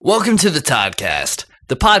Welcome to the Toddcast,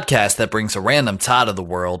 the podcast that brings a random Todd of the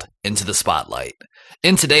world into the spotlight.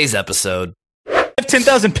 In today's episode, I have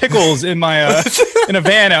 10,000 pickles in my in a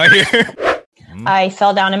van out here. I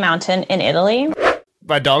fell down a mountain in Italy.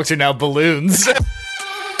 my dogs are now balloons.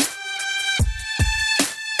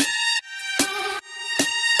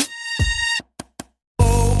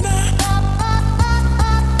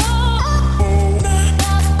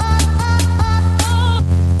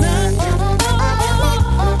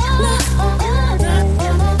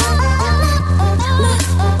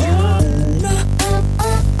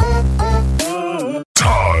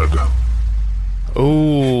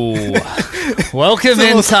 Ooh. Welcome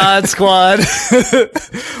in, Todd Squad.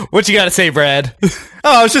 What you got to say, Brad?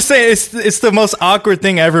 Oh, I was just saying, it's the most awkward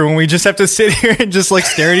thing ever when we just have to sit here and just like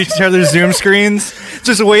stare at each other's Zoom screens,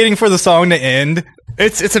 just waiting for the song to end.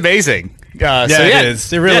 It's amazing. It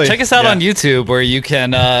is. It really. Check us out on YouTube, where you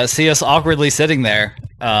can see us awkwardly sitting there.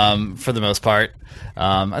 For the most part,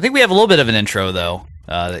 I think we have a little bit of an intro though.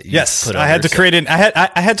 Yes, I had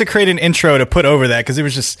to create an intro to put over that because it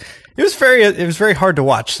was very hard to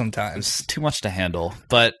watch sometimes. It's too much to handle.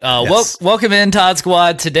 But welcome in, Todd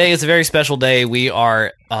Squad. Today is a very special day. We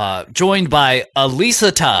are joined by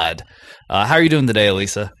Elisa Todd. How are you doing today,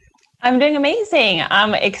 Elisa? I'm doing amazing.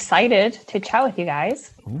 I'm excited to chat with you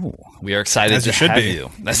guys. Ooh, we are excited As to you should have be. you.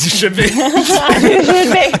 As you should be. As you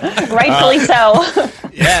should be. Rightfully so.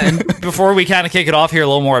 Yeah, and before we kind of kick it off here, a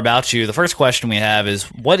little more about you. The first question we have is,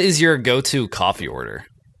 what is your go-to coffee order?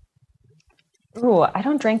 Ooh, I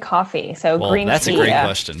don't drink coffee, so green tea. That's a great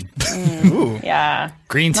question. Ooh. Yeah.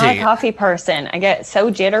 Green tea. Not a coffee person. I get so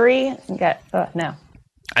jittery. No.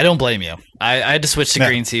 I don't blame you. I had to switch to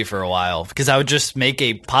green tea for a while because I would just make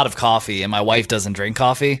a pot of coffee, and my wife doesn't drink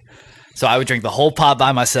coffee. So I would drink the whole pot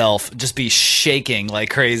by myself, just be shaking like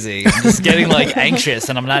crazy, and just getting like anxious,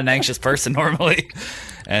 and I'm not an anxious person normally.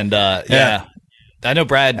 And I know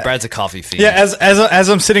Brad's a coffee fiend. Yeah, as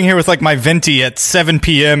I'm sitting here with like my venti at 7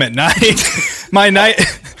 p.m. at night, my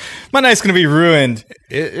night's gonna be ruined.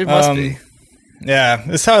 It must be. Yeah,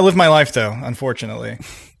 it's how I live my life, though. Unfortunately.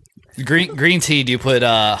 Green tea. Do you put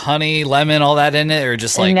honey, lemon, all that in it, or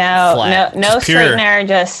just like flat? No Just pure. sweetener,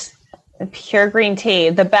 just pure green tea.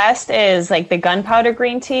 The best is like the gunpowder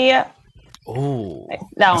green tea. Ooh,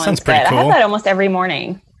 That one's sounds good. pretty I have cool. that almost every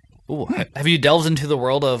morning. ooh. Have you delved into the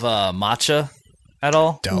world of matcha at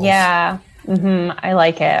all? Delve. Yeah. I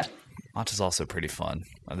like it. Matcha's also pretty fun.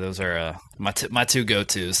 Those are my two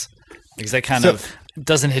go-tos because that kind of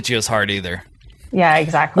doesn't hit you as hard either. Yeah,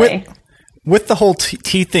 exactly. With the whole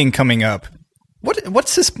tea thing coming up, what's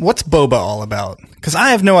boba all about? Because I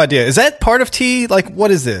have no idea. Is that part of tea? Like, what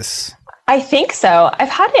is this? I think so. I've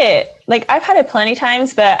had it plenty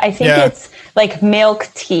times, but I think it's like milk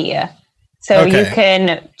tea. So you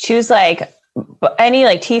can choose like any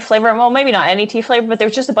like tea flavor. Well, maybe not any tea flavor, but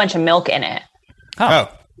there's just a bunch of milk in it. Oh,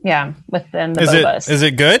 Yeah, within the bobas. Is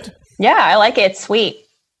it good? Yeah, I like it. It's sweet.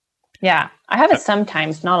 Yeah, I have it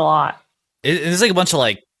sometimes, not a lot. There's like a bunch of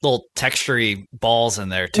like little textury balls in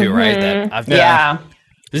there too, right? That I've Yeah.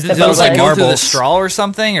 Does The those like bobas. go through the Marbles. straw or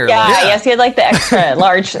something? Or Yeah, like, yes, you had like the extra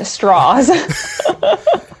large straws.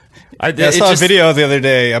 I saw a video the other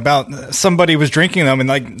day about somebody was drinking them and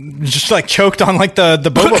like just like choked on like the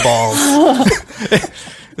boba balls.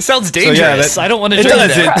 It sounds dangerous. I don't want to it drink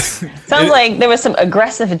does. that. Sounds like there was some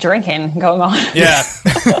aggressive drinking going on. Yeah.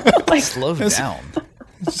 Slow down.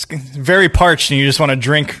 It's very parched and you just want to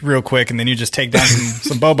drink real quick and then you just take down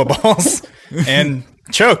some boba balls and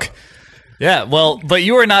choke. Yeah, well, but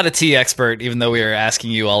you are not a tea expert, even though we are asking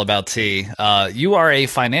you all about tea. You are a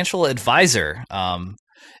financial advisor.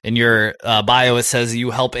 In your bio, it says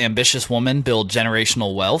you help ambitious women build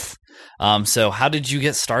generational wealth. So how did you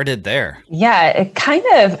get started there? Yeah, it kind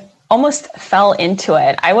of almost fell into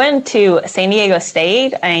it. I went to San Diego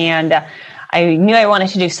State and I knew I wanted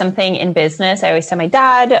to do something in business. I always said my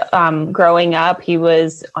dad, growing up, he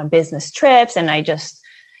was on business trips and I just,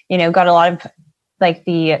 got a lot of like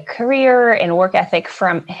the career and work ethic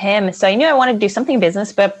from him. So I knew I wanted to do something in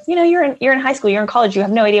business, but you're in high school, you're in college, you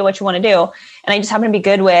have no idea what you want to do. And I just happen to be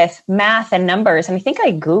good with math and numbers. And I think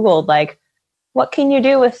I Googled like, what can you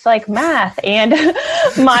do with like math? And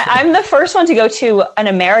I'm the first one to go to an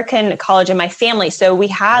American college in my family. So we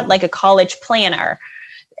had like a college planner.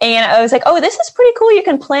 And I was like, oh, this is pretty cool. You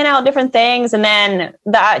can plan out different things. And then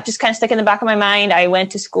that just kind of stuck in the back of my mind. I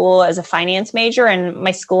went to school as a finance major and my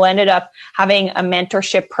school ended up having a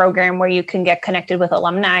mentorship program where you can get connected with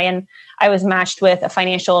alumni. And I was matched with a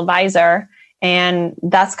financial advisor. And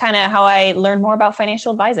that's kind of how I learned more about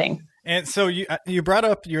financial advising. And so you brought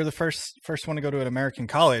up you're the first one to go to an American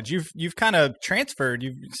college. You've kind of transferred.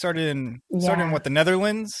 You started in what, the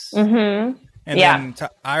Netherlands, and then to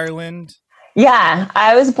Ireland. Yeah,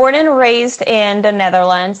 I was born and raised in the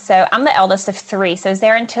Netherlands. So I'm the eldest of three. So I was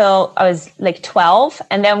there until I was like 12.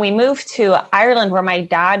 And then we moved to Ireland where my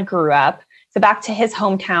dad grew up. So back to his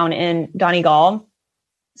hometown in Donegal.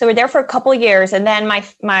 So we're there for a couple of years. And then my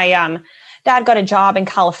dad got a job in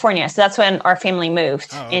California. So that's when our family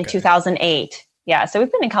moved in 2008. Yeah. So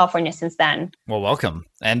we've been in California since then. Well, welcome.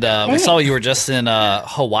 And we saw you were just in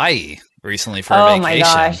Hawaii recently for a vacation. Oh my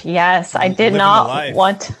gosh. Yes. I didn't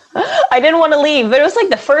want to leave, but it was like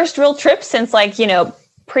the first real trip since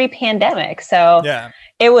pre-pandemic. So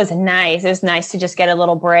it was nice. It was nice to just get a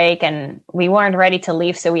little break, and we weren't ready to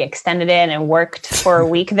leave. So we extended it and worked for a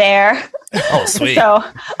week there. Oh, sweet. So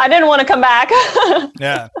I didn't want to come back.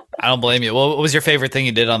 Yeah. I don't blame you. What was your favorite thing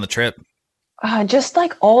you did on the trip? Just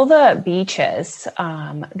like all the beaches.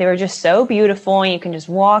 They were just so beautiful, and you can just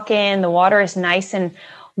walk in. The water is nice and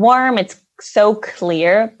warm. It's so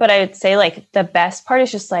clear. But I would say like the best part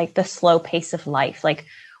is just like the slow pace of life. Like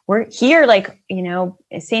we're here,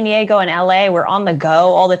 in San Diego and LA, we're on the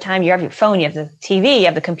go all the time. You have your phone, you have the TV, you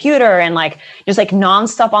have the computer, and just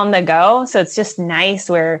nonstop on the go. So it's just nice.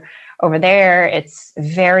 Where over there, it's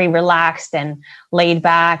very relaxed and laid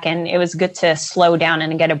back, and it was good to slow down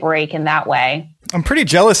and get a break in that way. I'm pretty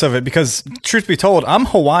jealous of it because, truth be told, I'm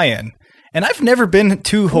Hawaiian, and I've never been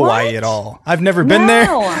to Hawaii at all. I've never been there.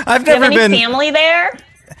 I've never been. Do you have any family there?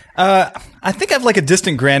 I think I have a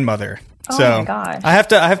distant grandmother. Oh so my gosh. I have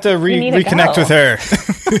to reconnect with her.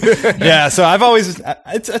 Yeah. So I've always,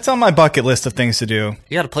 it's on my bucket list of things to do.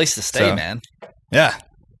 You got a place to stay, man. Yeah.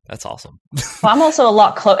 That's awesome. Well, I'm also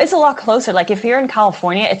it's a lot closer. Like if you're in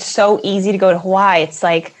California, it's so easy to go to Hawaii. It's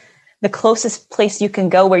like the closest place you can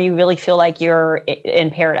go where you really feel like you're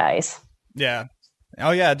in paradise. Yeah.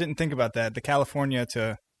 Oh yeah. I didn't think about that. The California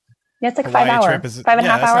to it's like Hawaii 5 hours. trip is 5.5 hours.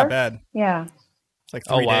 That's not bad. Yeah. It's like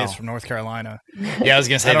 3 days from North Carolina. Yeah, I was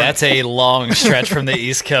going to say, that's a long stretch from the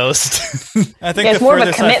East Coast. I think it's more of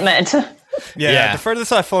a commitment. The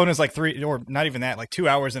furthest I've flown is like 3, or not even that, like 2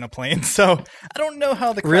 hours in a plane. So I don't know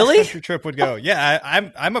how the cross-country trip would go. Yeah,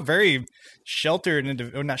 I'm a very sheltered,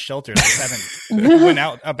 not sheltered, I haven't went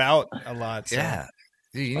out about a lot. So. Yeah.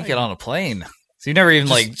 Dude, you need to get on a plane. So you never even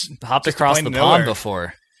hopped across the pond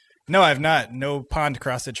before? No, I've not. No pond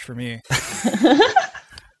crossage for me.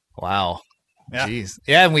 Wow. Yeah. Jeez.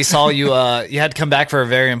 Yeah, and we saw you you had to come back for a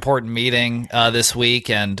very important meeting this week,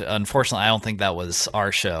 and unfortunately I don't think that was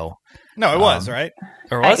our show. No, it was, right?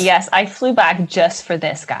 Or was? Yes, I flew back just for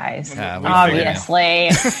this, guys.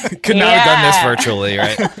 Obviously. Could not have done this virtually,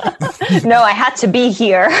 right? No, I had to be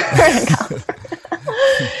here.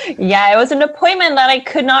 Yeah, it was an appointment that I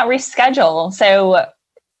could not reschedule. So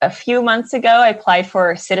a few months ago, I applied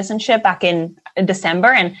for citizenship back in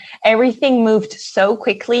December, and everything moved so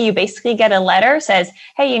quickly. You basically get a letter says,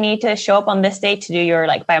 hey, you need to show up on this date to do your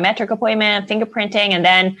biometric appointment, fingerprinting. And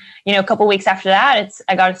then, a couple weeks after that,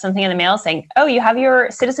 I got something in the mail saying, oh, you have your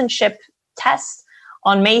citizenship test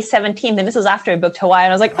on May 17th. And this was after I booked Hawaii.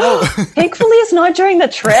 And I was like, oh, thankfully it's not during the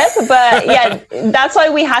trip. But yeah, that's why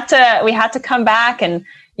we had to come back, and,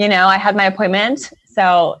 I had my appointment.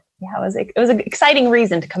 So yeah, it was an exciting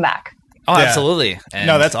reason to come back. Oh, yeah. Absolutely. And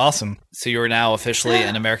no, that's awesome. So you are now officially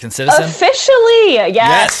an American citizen? Officially,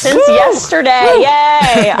 yes. Since yesterday.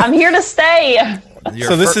 Yay. I'm here to stay.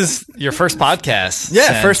 This is your first podcast.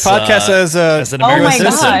 Yeah, first podcast as an American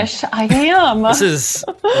citizen. Oh my gosh, I am. This is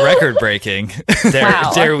record breaking,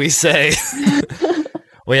 dare we say.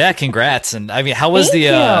 Well, yeah, congrats. And I mean, how was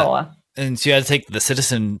and so you had to take the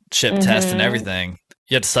citizenship test and everything.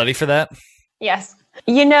 You had to study for that? Yes.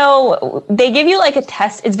 They give you a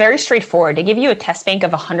test. It's very straightforward. They give you a test bank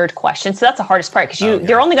of 100 questions. So that's the hardest part because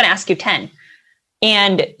they're only going to ask you 10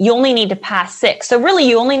 and you only need to pass 6. So really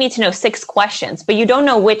you only need to know 6 questions, but you don't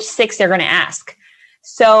know which 6 they're going to ask.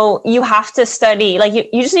 So you have to study,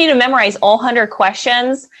 you just need to memorize all 100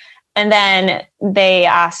 questions. And then they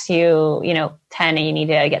ask you, 10 and you need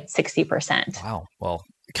to get 60%. Wow. Well,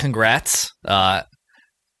 congrats.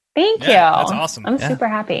 Thank you. That's awesome. I'm super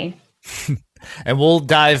happy. And we'll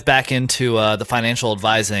dive back into the financial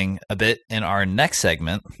advising a bit in our next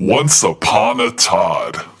segment. Once Upon a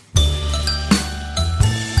Todd.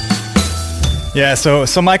 Yeah,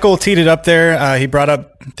 so Michael teed it up there. He brought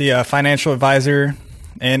up the financial advisor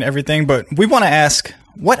and everything, but we want to ask,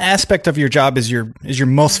 what aspect of your job is your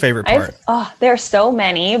most favorite part? There are so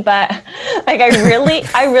many, but I really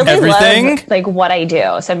love what I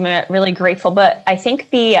do. So I'm really grateful. But I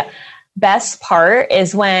think the best part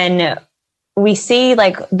is when we see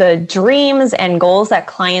like the dreams and goals that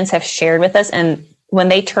clients have shared with us, and when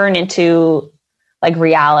they turn into like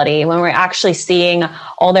reality, when we're actually seeing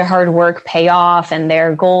all their hard work pay off and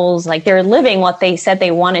their goals, like they're living what they said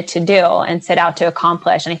they wanted to do and set out to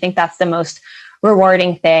accomplish. And I think that's the most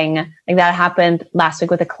rewarding thing. Like that happened last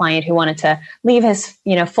week with a client who wanted to leave his,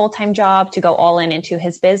 full-time job to go all into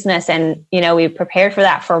his business. And, we prepared for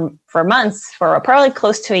that for months, for probably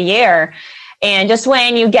close to a year. And just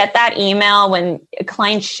when you get that email, when a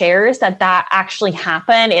client shares that actually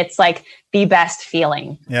happened, it's like the best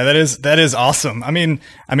feeling. Yeah, that is awesome. I mean,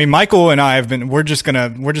 Michael and I we're just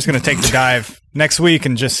gonna take the dive next week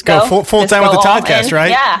and just go full time with the podcast,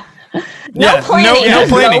 right? Yeah. No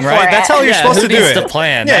planning, right? That's how you're supposed to do it. The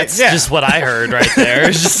plan. That's just what I heard right there.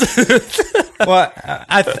 Well,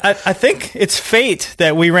 I think it's fate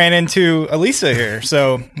that we ran into Elisa here.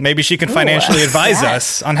 So maybe she can financially advise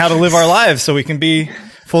us on how to live our lives so we can be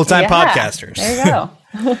full-time podcasters. There you go.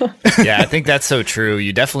 Yeah, I think that's so true.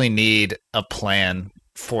 You definitely need a plan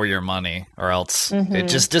for your money or else it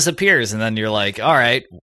just disappears. And then you're like, all right,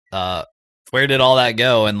 where did all that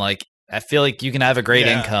go? And like, I feel like you can have a great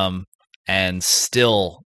income and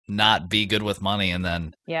still not be good with money. And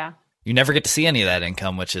then you never get to see any of that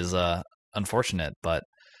income, which is unfortunate. But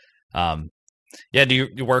do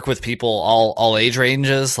you work with people all age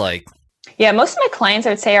ranges? Like, most of my clients, I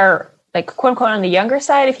would say, are like quote unquote on the younger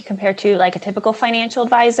side. If you compare to like a typical financial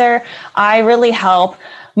advisor, I really help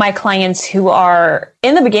my clients who are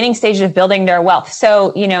in the beginning stages of building their wealth.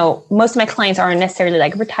 So, most of my clients aren't necessarily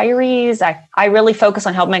like retirees. I really focus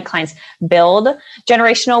on helping my clients build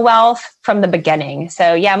generational wealth from the beginning.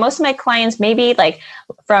 So most of my clients, maybe like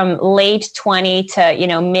from late 20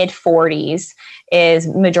 to, mid 40s is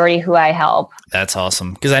majority who I help. That's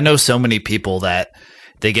awesome. Because I know so many people that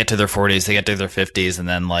they get to their 40s, they get to their 50s, and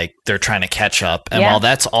then like they're trying to catch up. And while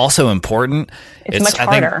that's also important, it's much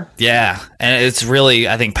harder. And it's really,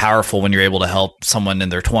 I think, powerful when you're able to help someone in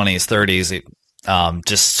their 20s, 30s,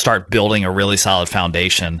 just start building a really solid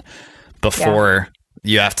foundation before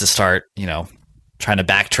you have to start, trying to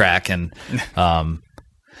backtrack and.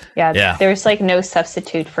 There's like no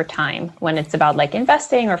substitute for time when it's about like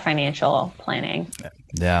investing or financial planning.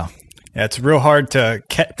 Yeah, it's real hard to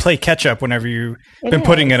play catch up whenever you've been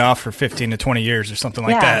putting it off for 15 to 20 years or something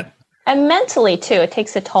like that. And mentally too, it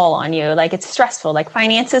takes a toll on you. Like it's stressful. Like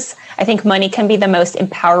finances, I think money can be the most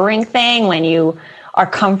empowering thing when you are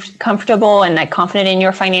comfortable and like confident in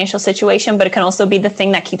your financial situation, but it can also be the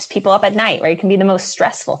thing that keeps people up at night, right? It can be the most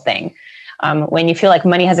stressful thing when you feel like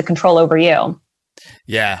money has a control over you.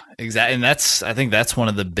 Yeah, exactly. And I think that's one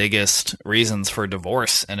of the biggest reasons for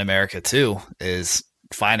divorce in America too, is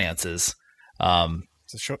finances. I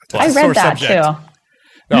read that subject. Too.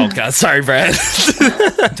 Oh God, sorry, Brad.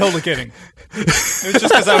 I'm totally kidding. It was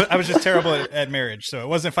just because I was just terrible at marriage, so it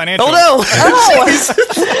wasn't financial. Oh no!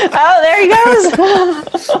 There he goes.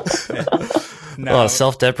 No. Oh,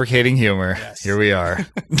 self-deprecating humor. Yes. Here we are.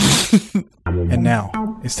 And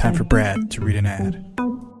now it's time for Brad to read an ad.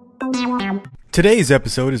 Today's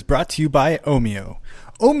episode is brought to you by Omio.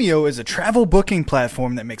 Omio is a travel booking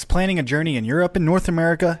platform that makes planning a journey in Europe and North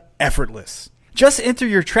America effortless. Just enter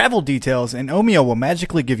your travel details and Omio will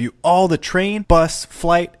magically give you all the train, bus,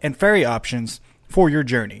 flight, and ferry options for your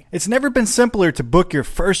journey. It's never been simpler to book your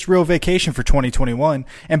first real vacation for 2021,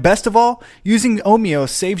 and best of all, using Omio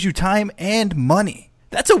saves you time and money.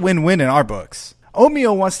 That's a win-win in our books.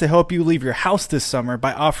 Omio wants to help you leave your house this summer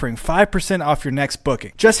by offering 5% off your next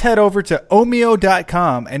booking. Just head over to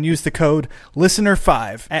omio.com and use the code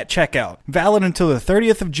LISTENER5 at checkout. Valid until the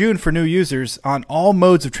 30th of June for new users on all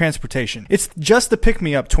modes of transportation. It's just the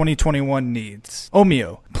pick-me-up 2021 needs.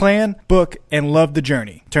 Omio. Plan, book, and love the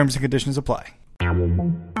journey. Terms and conditions apply.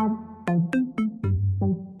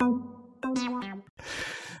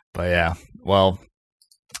 But yeah, well,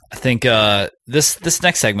 I think this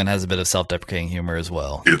next segment has a bit of self-deprecating humor as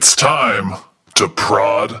well. It's time to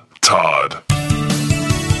prod Todd.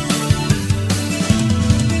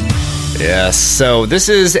 Yes, so this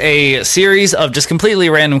is a series of just completely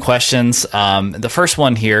random questions. The first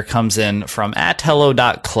one here comes in from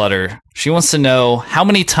 @hello.clutter. She wants to know, how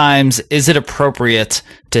many times is it appropriate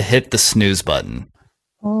to hit the snooze button?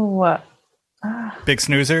 Oh, big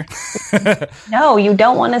snoozer. No, you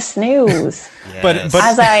don't want to snooze. Yes. But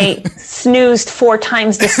as I snoozed 4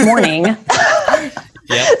 times this morning.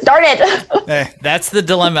 Darn it. That's the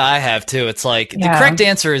dilemma I have too. It's like the correct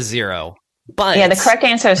answer is 0. But the correct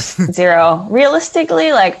answer is 0.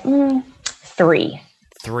 Realistically, like 3.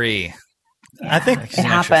 3. I think it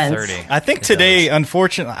happens. 30. I think today,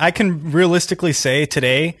 unfortunately, I can realistically say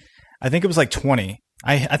today, I think it was like 20.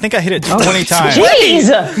 I think I hit it 20 times.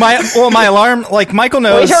 Jeez. My alarm, like Michael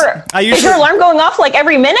knows. Is your alarm going off like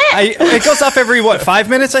every minute? It goes off every 5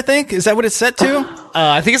 minutes? I think is that what it's set to?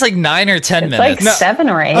 I think it's like 9 or 10 minutes. Like 7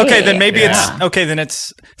 or 8. Okay, then maybe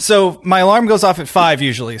it's so my alarm goes off at 5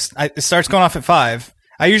 usually. It starts going off at 5.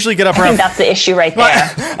 I usually get up around. I think that's the issue right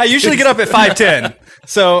there. I usually get up at 5:10,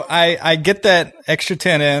 so I get that extra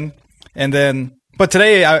 10 in, and then. But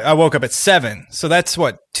today I woke up at 7, so that's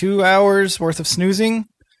what 2 hours worth of snoozing.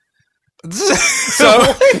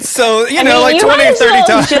 So you know, like 20 or 30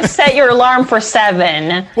 times. Just set your alarm for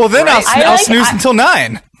 7. Well, then I'll snooze until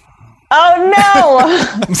 9. Oh no!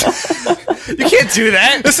 You can't do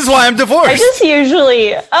that. This is why I'm divorced. I just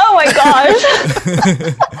usually. Oh my gosh!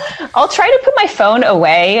 I'll try to put my phone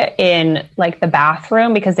away in like the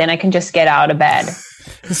bathroom because then I can just get out of bed.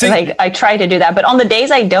 See, like I try to do that, but on the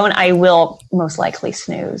days I don't, I will most likely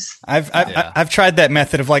snooze. I've tried that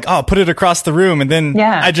method of like, put it across the room, and then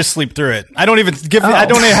I just sleep through it. I don't even I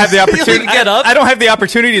don't even have the opportunity. Get up. I don't have the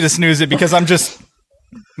opportunity to snooze it because I'm just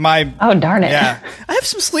Oh darn it! Yeah, I have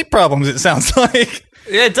some sleep problems. It sounds like.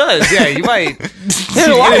 Yeah, it does. Yeah, you might. There's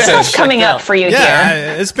a lot of stuff coming up for you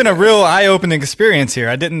here. It's been a real eye-opening experience here.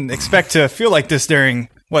 I didn't expect to feel like this during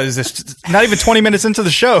what is this? Not even 20 minutes into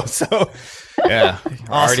the show. So. Yeah,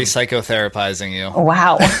 already psychotherapizing you.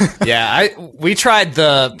 Wow. Yeah, we tried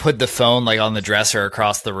the put the phone like on the dresser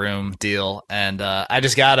across the room deal, and I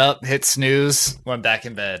just got up, hit snooze, went back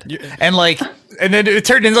in bed, and then it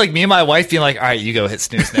turned into like me and my wife being like, "All right, you go hit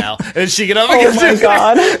snooze now," and she get up. Oh my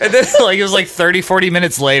god! And then like it was like 30-40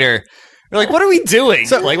 minutes later. We're like, what are we doing?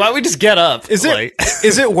 So, like, why don't we just get up? Is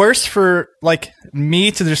it worse for like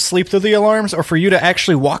me to just sleep through the alarms, or for you to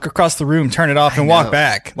actually walk across the room, turn it off, and walk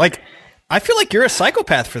back? Like. I feel like you're a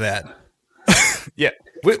psychopath for that. Yeah.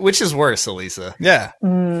 Which is worse, Elisa? Yeah.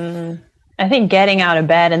 I think getting out of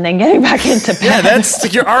bed and then getting back into bed. Yeah, that's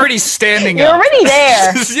like you're already standing up. You're already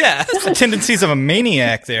there. Yeah. That's the tendencies of a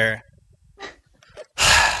maniac there.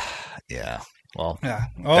 Yeah. Well,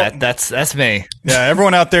 that's me. Yeah,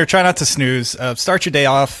 everyone out there, try not to snooze. Start your day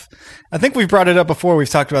off. I think we've brought it up before. We've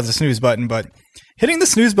talked about the snooze button, but hitting the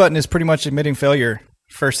snooze button is pretty much admitting failure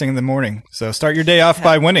first thing in the morning. So start your day off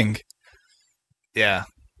by winning. Yeah.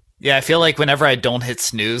 Yeah, I feel like whenever I don't hit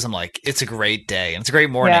snooze, I'm like, it's a great day and it's a great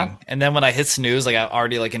morning. Yeah. And then when I hit snooze, like I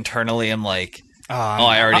already like internally I'm like,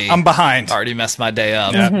 I'm behind. Already messed my day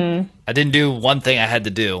up. Yeah. Mm-hmm. I didn't do one thing I had to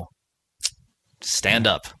do. Stand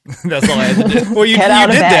up. That's all I had to do. Well, you did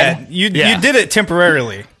that. You did it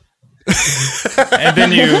temporarily. And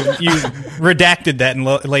then you redacted that and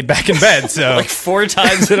laid back in bed. So like 4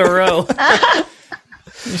 times in a row.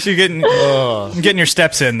 You should getting your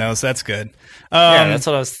steps in though, so that's good. Yeah,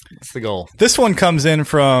 that's the goal. This one comes in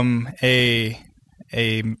from a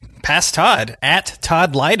past Todd at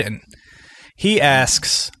Todd Leiden. He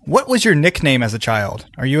asks, "What was your nickname as a child?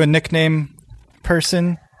 Are you a nickname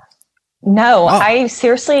person?" No, I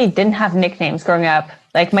seriously didn't have nicknames growing up.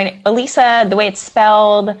 Like my Elisa, the way it's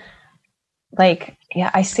spelled, like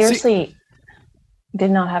I seriously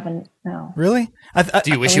did not have no. Really?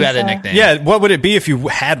 Do you wish you had a nickname? Yeah. What would it be if you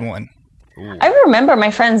had one? Ooh. I remember my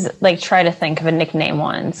friends like try to think of a nickname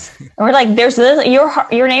once, and we're like, "There's this.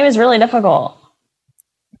 Your name is really difficult."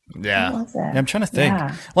 Yeah. What was it? Yeah, I'm trying to think.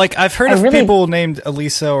 Yeah. Like I've heard of people named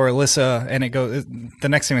Elisa or Alyssa, and it goes. The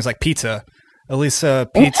next name is like pizza, Elisa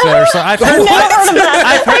Pizza or something. I've heard of that.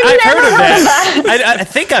 I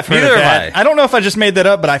think I've heard of that. I don't know if I just made that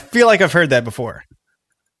up, but I feel like I've heard that before.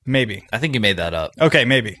 Maybe. I think you made that up. Okay,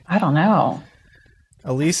 maybe. I don't know.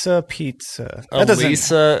 Elisa Pizza.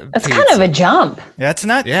 Elisa. That's kind of a jump. Yeah, it's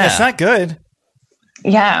not. Yeah. It's not good.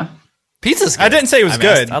 Yeah. Pizza's good. I didn't say it was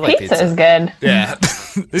good. I like pizza is good. Yeah.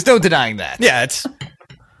 There's no denying that. Yeah, it's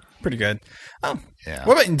pretty good. Yeah.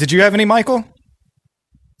 What about, did you have any, Michael?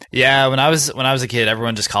 Yeah, when I was a kid,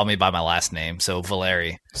 everyone just called me by my last name, so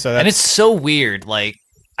Valeri. And it's so weird. Like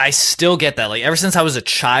I still get that. Like ever since I was a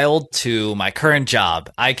child to my current job,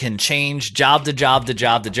 I can change job to job to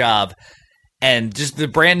job to job. And just the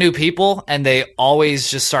brand new people, and they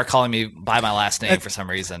always just start calling me by my last name for some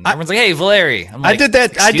reason. Everyone's like, "Hey, Valeri." I'm like,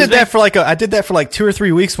 I did that for like 2 or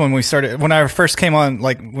 3 weeks when I first came on,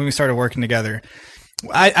 like when we started working together.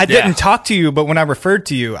 I didn't talk to you, but when I referred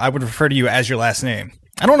to you, I would refer to you as your last name.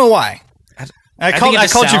 I don't know why. I called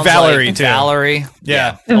you Valerie like too. Valerie.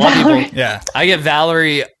 Yeah. A lot of people. Yeah. I get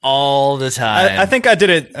Valerie all the time. I think I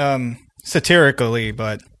did it satirically,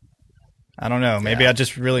 but I don't know. Maybe I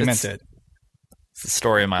just really meant it. It's the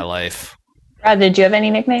story of my life. Brad, did you have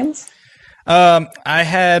any nicknames? I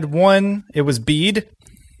had one. It was Bede.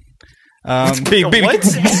 So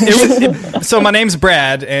my name's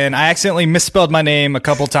Brad, and I accidentally misspelled my name a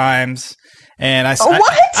couple times, And I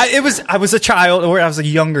what? I was a child, or I was a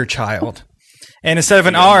younger child, and instead of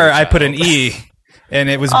an R, I put an E, and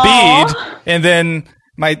it was bead. And then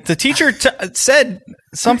the teacher said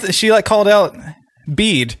something. She like called out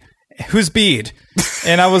bead. Who's bead?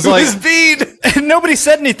 And I was like, who's bead? And nobody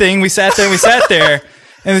said anything. We sat there,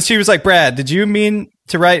 and then she was like, Brad, did you mean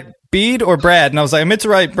to write bead or Brad? And I was like, I meant to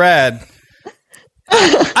write Brad.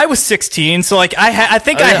 I was 16, so like I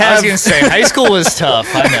think I was gonna say high school was tough.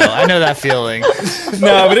 I know that feeling.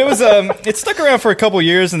 No, but it was it stuck around for a couple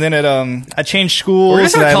years, and then I changed schools. We're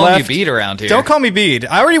gonna and call I you left. Bead around here. Don't call me Bead.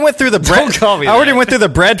 I already went through the bread. Don't call me I already that. went through the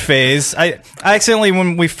bread phase. I accidentally,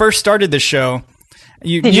 when we first started the show,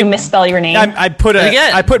 Did you misspell your name? I put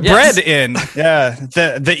Again, bread in. Yeah,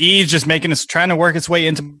 the E just trying to work its way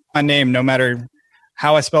into my name, no matter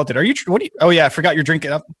how I spelled it. Oh yeah, I forgot you're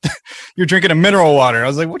drinking up. You're drinking a mineral water. I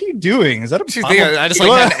was like, what are you doing? Is that a bottle? I just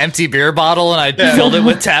had an empty beer bottle and I filled it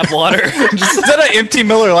with tap water. Is that an empty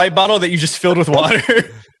Miller Lite bottle that you just filled with water?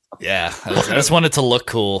 Yeah, I just wanted to look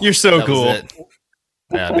cool. You're so That was cool. it.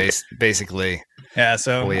 Yeah, basically. Yeah,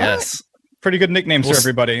 so Oh yes. pretty good nicknames for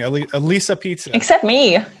everybody. Elisa Pizza. Except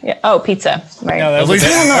me. Yeah. Oh, pizza. Right. No, that was I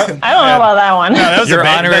don't know about that one. No, that was Your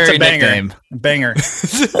that's honorary a banger. nickname. Banger.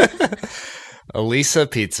 Elisa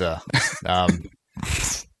Pizza.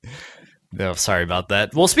 No, sorry about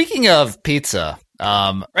that. Well, speaking of pizza,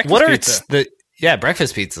 what are pizza.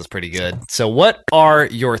 breakfast pizza is pretty good. So, what are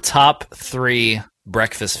your top 3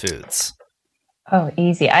 breakfast foods? Oh,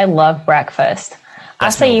 easy. I love breakfast.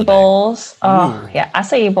 Best meal of Acai the day. bowls. Oh, yeah.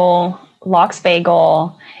 Acai bowl, lox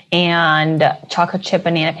bagel, and chocolate chip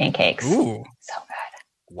banana pancakes. Ooh. So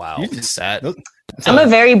good. Wow, You just- that. I'm a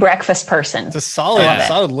very breakfast person. It's a solid, Yeah.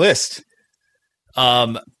 solid list.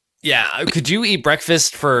 Yeah. Could you eat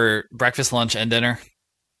breakfast for breakfast, lunch, and dinner?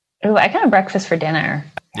 Ooh, I can have breakfast for dinner.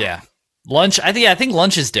 Yeah, lunch. I think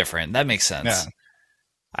lunch is different. That makes sense.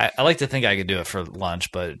 Yeah. I like to think I could do it for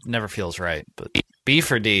lunch, but it never feels right. But B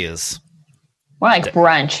for D is. More like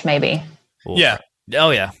brunch, maybe. Ooh. Yeah.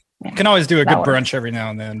 Oh yeah. You can always do a That good works. brunch every now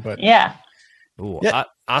and then, but Yeah. Ooh, Yeah.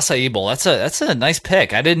 acai bowl. That's a nice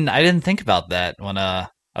pick. I didn't think about that when I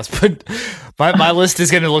was put. My list is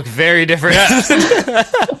going to look very different.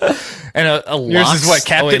 And a Yours lox, is what,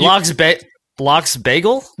 Captain? lox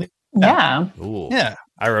bagel. Yeah. Ooh, yeah.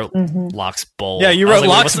 I wrote Mhm. lox bowl. Yeah, you I was wrote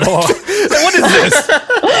like, lox what's bowl. What is this?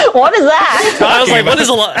 What is that? I was like, talking what is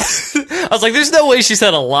a lox? I was like, there's no way she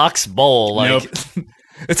said a lox bowl. Like, Nope.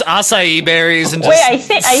 it's acai berries and just Wait, I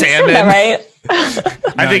said salmon. that right.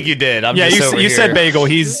 I think you did. I'm Yeah, just you over said here. bagel.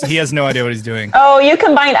 He has no idea what he's doing. Oh, you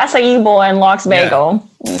combined acai bowl and lox bagel.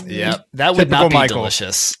 Yeah, that would Typical not be Michael.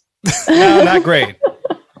 delicious. No, not great.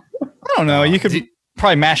 I don't know. You could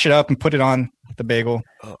probably mash it up and put it on the bagel.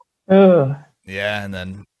 Ooh. Yeah, and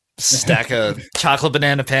then stack a chocolate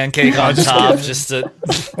banana pancake on just top. kidding. Just to,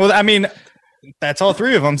 Well, I mean, that's all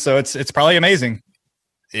 3 of them, so it's probably amazing.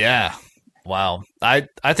 yeah. Wow. I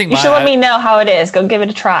think You should let me know how it is. Go give it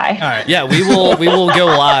a try. All right. Yeah, we will go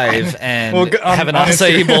live and We'll go on- have an on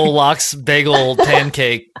acai Instagram. bowl, lox bagel,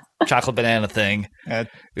 pancake, chocolate banana thing. Uh,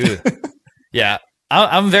 Ooh. Yeah,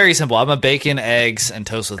 I'm very simple. I'm a bacon, eggs, and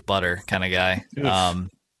toast with butter kind of guy. Oof.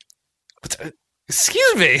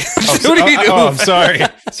 Excuse me. Oh, What are you doing? I'm sorry.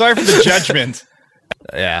 Sorry for the judgment.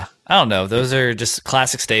 Yeah, I don't know. Those are just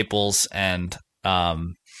classic staples, and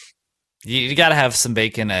you got to have some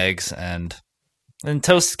bacon, eggs, and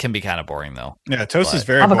toast can be kind of boring though. Yeah, toast is But-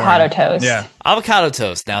 very Avocado boring. toast. Yeah. Avocado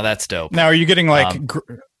toast. Now that's dope. Now, are you getting like Um,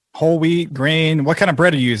 whole wheat, grain? What kind of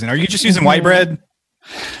bread are you using? Are you just using white bread?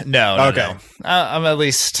 No. Okay. No. I'm at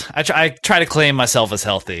least I try to claim myself as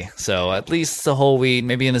healthy, so at least the whole wheat,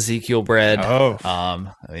 maybe an Ezekiel bread. Oh,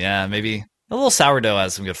 Yeah, maybe a little sourdough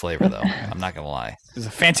has some good flavor though. I'm not gonna lie. he's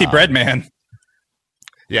a fancy bread man.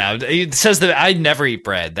 Yeah, it says that I never eat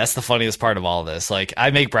bread. That's the funniest part of all this. Like I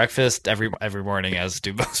make breakfast every morning, as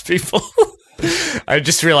do most people. I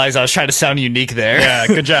just realized I was trying to sound unique there. Yeah,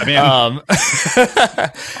 good job, man.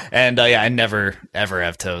 And yeah, I never ever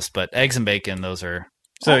have toast, but eggs and bacon, those are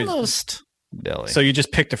So- almost daily. So you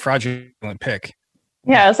just picked a fraudulent pick,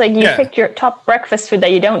 Yeah, it's like you Yeah. picked your top breakfast food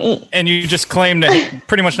that you don't eat. and you just claimed to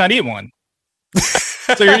pretty much not eat one.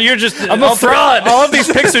 So you're just I'm a fraud. All of these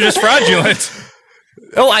picks are just fraudulent.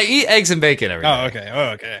 Oh, I eat eggs and bacon every day. Oh, okay. Oh,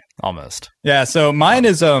 okay. Almost. Yeah. So mine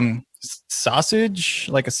is sausage,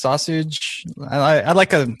 like a sausage. I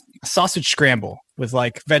like a sausage scramble with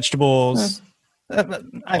like vegetables. I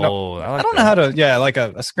don't. Oh, I, like I don't know that. how to. Yeah, like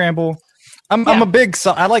a scramble. I'm Yeah. a big.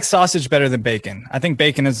 I like sausage better than bacon. I think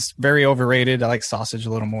bacon is very overrated. I like sausage a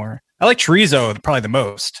little more. I like chorizo probably the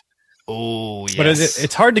most. Oh, yes. But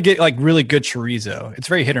it's hard to get like really good chorizo. It's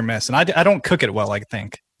very hit or miss, and I don't cook it well. I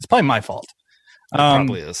think it's probably my fault.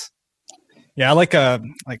 Probably is. Yeah, I like a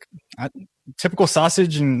typical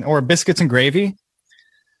sausage or biscuits and gravy,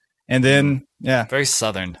 and then very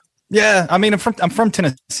southern. Yeah, I mean, I'm from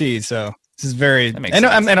Tennessee, so this is very. And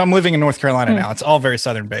I'm living in North Carolina now. It's all very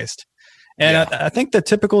southern based, and I think the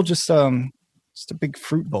typical just a big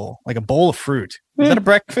fruit bowl, like a bowl of fruit. Is that a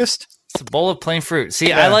breakfast? It's a bowl of plain fruit.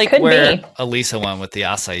 See, I like where Elisa went with the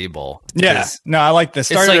acai bowl. Yeah, no, I like this.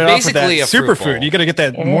 Started it off with that superfood. You got to get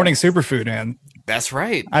that morning superfood in. That's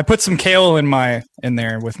right. I put some kale in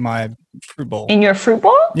there with my fruit bowl. In your fruit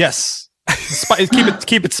bowl? Yes.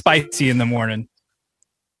 keep it spicy in the morning.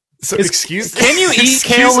 So excuse me. Can you eat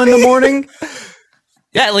kale in the morning?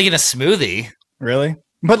 Yeah, like in a smoothie. Really?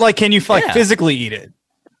 But like, can you physically eat it?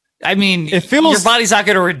 I mean, your body's not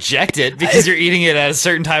going to reject it because you're eating it at a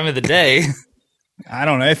certain time of the day. I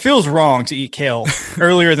don't know. It feels wrong to eat kale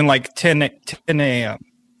earlier than like 10 a.m.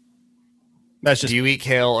 That's just. Do you eat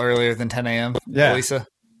kale earlier than 10 a.m., Lisa?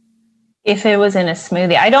 If it was in a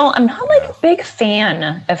smoothie. I'm not like a big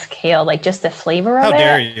fan of kale, like just the flavor of it. How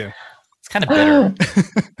dare you? It's kind of bitter.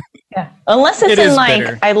 Yeah. Unless it's in like,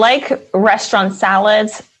 bitter. I like restaurant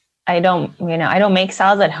salads. I don't make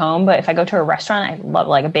salads at home, but if I go to a restaurant, I love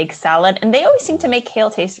like a big salad, and they always seem to make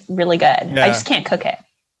kale taste really good. Yeah. I just can't cook it.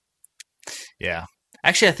 Yeah.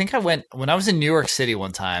 Actually, I think when I was in New York City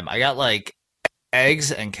one time, I got like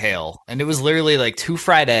eggs and kale, and it was literally like 2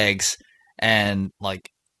 fried eggs and like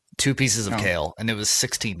 2 pieces of kale, and it was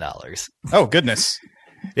 $16. Oh, goodness.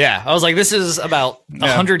 Yeah, I was like, this is about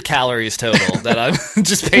 100 calories total that I'm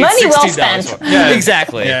just paid Money $16 well spent. for. Yeah,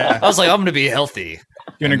 exactly. Yeah. I was like, I'm going to be healthy.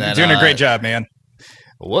 Doing a great job, man.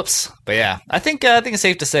 Whoops. But yeah, I think it's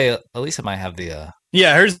safe to say Elisa might have the...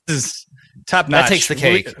 Yeah, hers is top notch. That takes the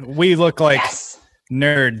cake. We look like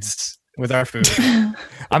nerds with our food.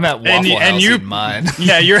 I'm at Waffle House eating mine.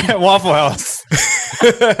 Yeah, you're at Waffle House.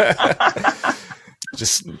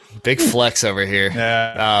 Just big flex over here.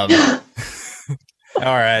 Yeah.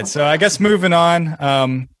 All right, so I guess moving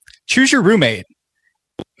on. Choose your roommate: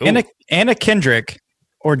 Anna Kendrick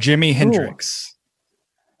or Jimi Hendrix.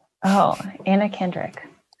 Oh, Anna Kendrick.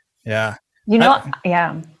 Yeah. Yeah.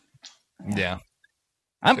 Yeah.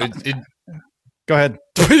 Go ahead.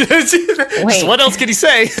 Wait. What else can he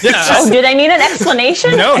say? Yeah. Did I need an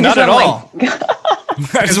explanation? No, not at all.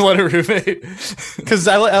 I just want a roommate. Because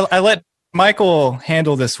I let Michael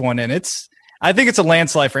handle this one, and I think it's a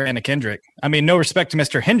landslide for Anna Kendrick. I mean, no respect to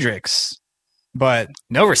Mr. Hendrix, but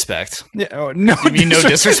no respect. Yeah, no. You mean no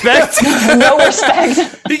disrespect? No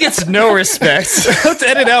respect. He gets no respect. Let's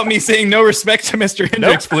edit out me saying no respect to Mr.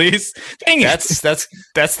 Hendrix, please. Dang it.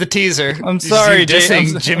 That's the teaser. I'm sorry,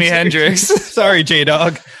 Jimi Hendrix. Sorry,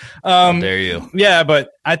 J-Dog. How dare you? Yeah,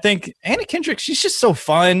 but I think Anna Kendrick, she's just so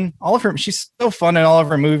fun. She's so fun in all of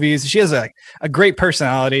her movies. She has a great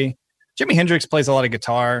personality. Jimi Hendrix plays a lot of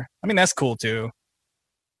guitar. I mean, that's cool too.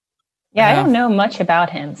 Yeah, I don't know much about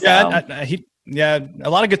him. So. Yeah, a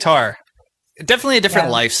lot of guitar. Definitely a different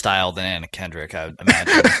lifestyle than Anna Kendrick, I would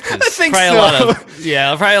imagine. I think probably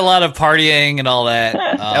so. Probably a lot of partying and all that.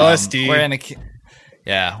 LSD. Where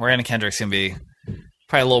Anna Kendrick's gonna be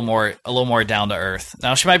probably a little more down to earth.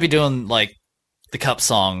 Now she might be doing like the Cup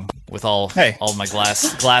song with all my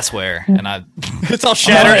glassware, and it's all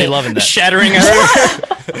shattering. Loving that. Shattering everywhere.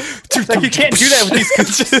 Like you can't do that with these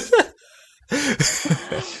cups.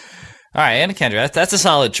 All right, Anna Kendrick. That's a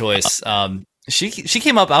solid choice. She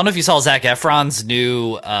came up. I don't know if you saw Zac Efron's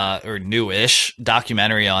new or newish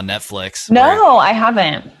documentary on Netflix. No, I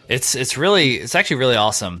haven't. It's actually really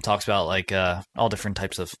awesome. Talks about like all different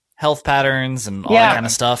types of health patterns and all that kind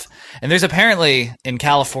of stuff. And there's apparently in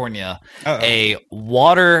California a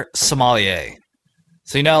water sommelier.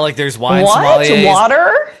 So like there's wine sommeliers.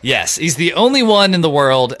 Water? Yes, he's the only one in the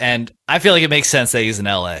world, and I feel like it makes sense that he's in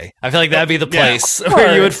LA. I feel like that'd be the place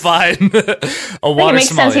where you would find a water sommelier. It makes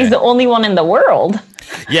sense he's the only one in the world.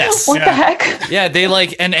 Yes. What the heck? Yeah, they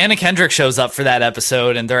and Anna Kendrick shows up for that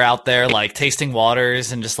episode, and they're out there like tasting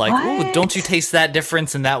waters and just like, ooh, don't you taste that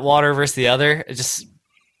difference in that water versus the other? It just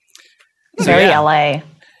very LA.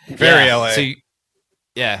 Very LA. So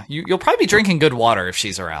you'll probably be drinking good water if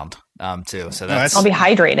she's around. Too. So I'll be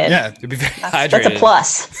hydrated. Yeah, you'll be very hydrated. That's a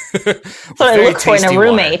plus. That's what I look for in a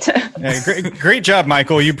roommate. Yeah, great job,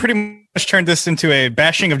 Michael. You pretty much turned this into a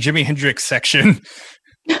bashing of Jimi Hendrix section.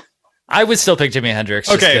 I would still pick Jimi Hendrix.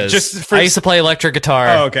 I used to play electric guitar.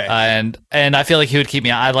 Oh, okay. And I feel like he would keep me.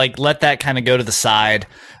 I like let that kind of go to the side.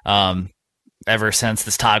 Ever since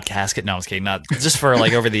this Todd Casket, no, I was kidding. Not just for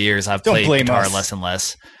like over the years, I've played guitar less and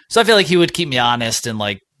less. So I feel like he would keep me honest and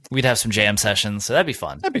like. We'd have some jam sessions, so that'd be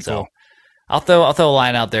fun. That'd be cool. I'll throw a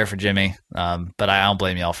line out there for Jimmy, but I don't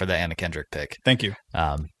blame y'all for the Anna Kendrick pick. Thank you.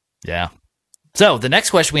 Yeah. So the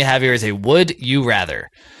next question we have here is a would you rather.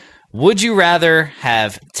 Would you rather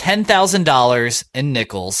have $10,000 in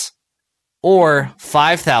nickels or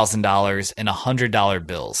 $5,000 in $100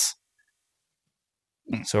 bills?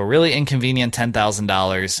 So a really inconvenient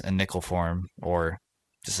 $10,000 in nickel form, or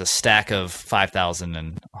just a stack of $5,000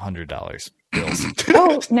 and $100 bills.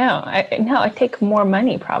 Oh no, I take more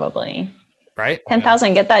money probably. Right?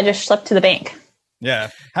 10,000, get that just slipped to the bank. Yeah.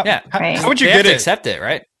 Right. How would you They get have to it? accept it,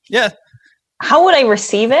 right? Yeah. How would I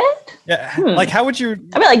receive it? Yeah. Like, how would you?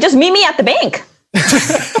 I'd be like, just meet me at the bank.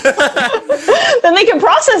 Then they can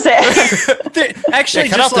process it. Actually,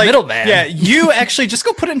 cut just out the middleman. Yeah, you actually just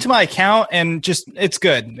go put it into my account and just it's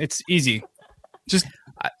good. It's easy. Just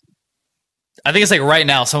I think it's like right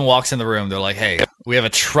now, someone walks in the room, they're like, hey, we have a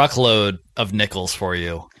truckload of nickels for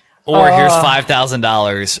you. Or here's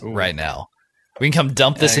 $5,000 right now. We can come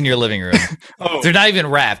dump this in your living room. They're not even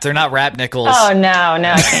wrapped. They're not wrapped nickels. Oh no,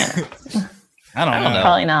 I can't. I don't know.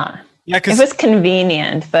 Probably not. Yeah, If it's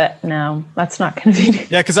convenient, but no, that's not convenient.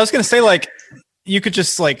 Yeah, because I was gonna say like you could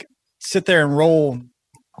just like sit there and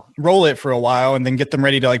roll it for a while and then get them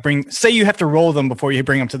ready to like bring. Say you have to roll them before you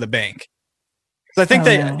bring them to the bank. So I think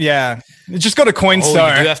just go to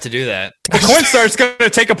Coinstar. You do have to do that. Well, Coinstar's going to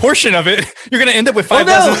take a portion of it. You're going to end up with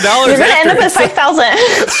 $5,000. You're going to end up with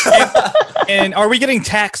 5,000. And are we getting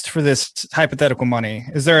taxed for this hypothetical money?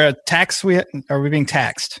 Is there a tax? Are we being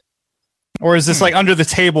taxed, or is this like under the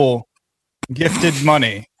table gifted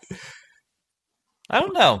money? I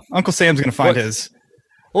don't know. Uncle Sam's going to find his.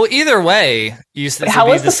 Well, either way, how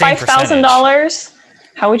was the $5,000?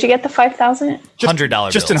 How would you get the 5,000?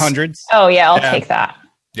 $100 just bills. in hundreds. Oh yeah, I'll take that.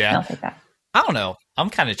 Yeah, I'll take that. I don't know. I'm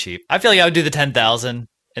kind of cheap. I feel like I would do the 10,000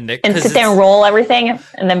 and Nick And sit there and roll everything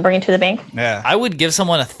and then bring it to the bank. Yeah, I would give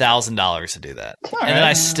someone $1,000 to do that, and then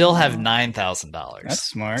I still have $9,000. That's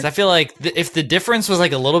smart. I feel like if the difference was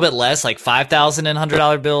like a little bit less, like 5,000 in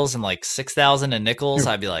 $100 bills and like 6,000 in nickels,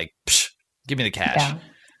 I'd be like, psh, give me the cash. Yeah.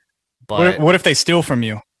 But what if they steal from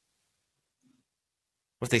you?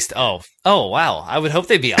 what if they oh wow, I would hope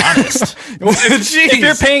they'd be honest. If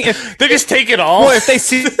you're paying, if They just take it all. well, if they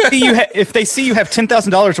see you have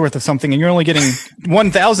 $10,000 worth of something and you're only getting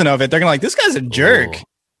 1,000 of it, they're gonna like, this guy's a jerk.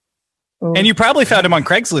 Ooh. And you probably found him on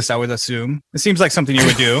Craigslist, I would assume. It seems like something you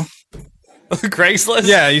would do. Craigslist.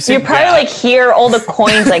 Yeah, you see. You probably like hear all the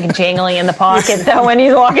coins like jangling in the pocket though when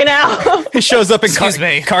he's walking out. He shows up in Excuse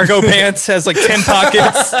me. cargo pants, has like 10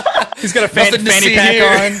 pockets. He's got a Nothing to fanny see pack here.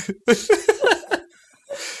 on.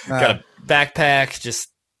 Got a backpack, just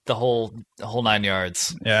the whole 9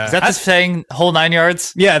 yards. Yeah. Is that the saying? Whole 9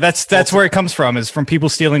 yards? Yeah, that's where it comes from, is from people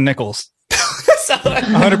stealing nickels.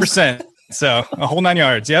 100%. So a whole 9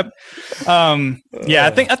 yards. Yep. Yeah, I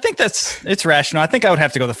think it's rational. I think I would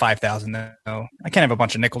have to go the 5,000 though. I can't have a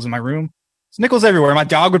bunch of nickels in my room. There's nickels everywhere. My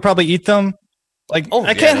dog would probably eat them. Like,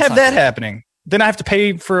 I can't have that happening. Then I have to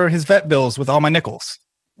pay for his vet bills with all my nickels.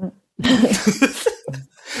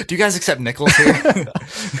 Do you guys accept nickels here?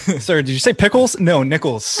 Sir, did you say pickles? No,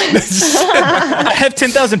 nickels. I have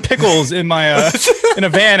 10,000 pickles in my in a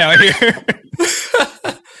van out here.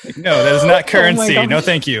 No, that is not currency. gosh. No,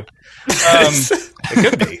 thank you. It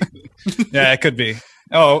could be. Yeah, it could be.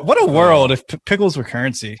 Oh, what a world if pickles were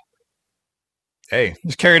currency. Hey,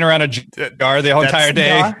 Just carrying around a jar the whole That's- entire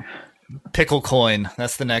day. Jar. pickle coin.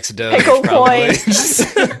 That's the next Doge. Pickle probably.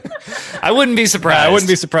 I wouldn't be surprised. I wouldn't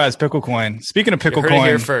be surprised. Pickle coin. Speaking of pickle Heard coin, it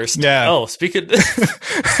here first. Yeah. Oh, speaking.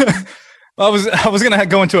 I was gonna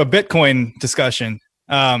go into a Bitcoin discussion.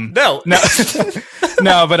 No.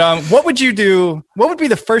 No, but what would you do? What would be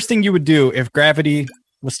the first thing you would do if gravity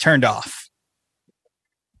was turned off?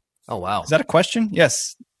 Oh wow. Is that a question?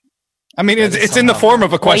 Yes. I mean, That is it's in the somehow- form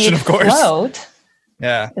of a question, of course. Float.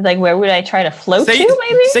 Yeah. Like, where would I try to float Say to?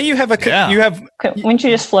 Maybe. say you have Wouldn't you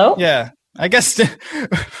just float? yeah. I guess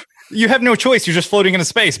you have no choice. You're just floating into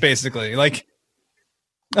space, basically. Like,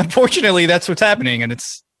 unfortunately, that's what's happening, and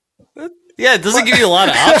it's. Yeah, it doesn't give you a lot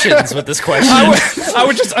of options with this question. I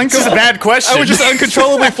would just This is a bad question. I would just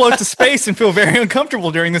uncontrollably float to space and feel very uncomfortable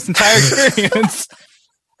during this entire experience.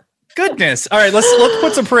 Goodness. All right, let's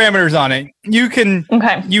put some parameters on it. You can.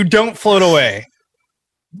 Okay. You don't float away.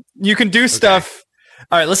 You can do stuff.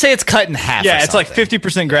 All right, let's say it's cut in half. Yeah, or it's like something.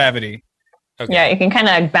 50% gravity. Okay. Yeah, you can kind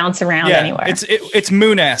of bounce around Yeah, anywhere. it's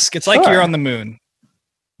moon-esque. It's like Sure. you're on the moon.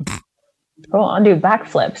 Cool. I'll do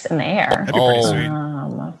backflips in the air. That'd be pretty Oh.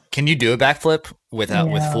 sweet. Can you do a backflip with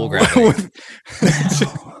full No. gravity?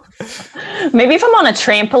 Maybe if I'm on a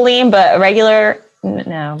trampoline, but a regular,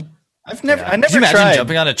 no. I never Could you imagine tried.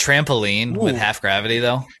 jumping on a trampoline with half gravity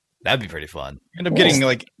though? That'd be pretty fun. End up getting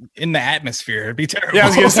like in the atmosphere. It'd be terrible.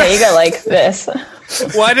 Yeah, you go like this.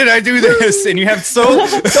 Why did I do this? And you have so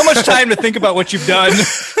much time to think about what you've done.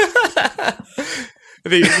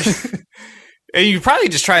 And you probably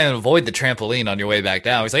just try and avoid the trampoline on your way back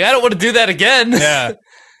down. He's like, I don't want to do that again. Yeah.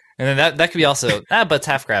 And then that could be also, but it's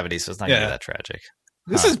half gravity, so it's not going to be that tragic.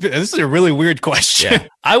 This is a really weird question. Yeah.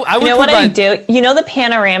 I would, you know what I do? You know the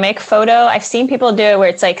panoramic photo? I've seen people do it where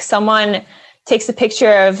it's like someone takes a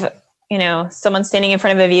picture of, someone standing in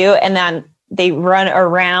front of a view and then they run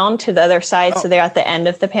around to the other side. So they're at the end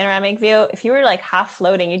of the panoramic view. If you were like half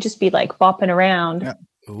floating, you'd just be like bopping around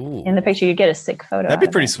in the picture. You'd get a sick photo. That'd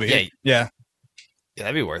be pretty sweet. Yeah,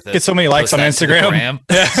 that'd be worth it. Get so many likes on Instagram.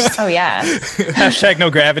 Yeah. Oh, yeah. Hashtag no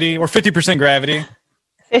gravity or 50% gravity.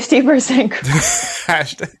 50%.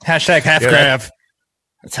 Hashtag half grav.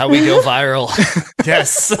 That's how we go viral.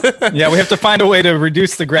 Yes. Yeah, we have to find a way to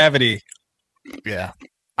reduce the gravity. Yeah.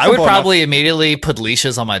 I would probably immediately put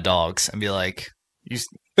leashes on my dogs and be like, I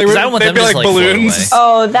don't want them to like balloons.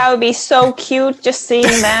 Oh, that would be so cute. Just seeing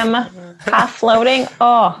them half floating.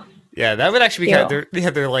 Oh. Yeah, that would actually be kind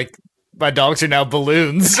of, they're like, my dogs are now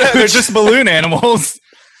balloons. They're just balloon animals.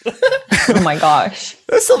 Oh my gosh.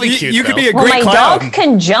 That'd still be cute. You could be a great my clown. Dog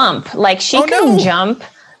can jump. Like she can jump.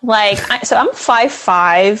 Like, so I'm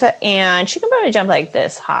 5'5", and she can probably jump like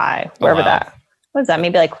this high, wherever that. What is that?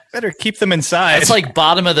 Maybe like. Better keep them inside. It's like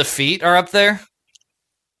bottom of the feet are up there.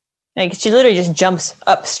 Like she literally just jumps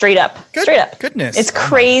up, straight up. Goodness. It's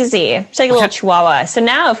crazy. She's like a little chihuahua. So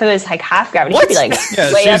now if it was like half gravity, she'd be like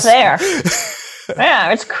way up there.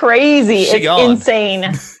 Yeah, it's crazy. It's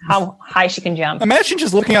insane how high she can jump. Imagine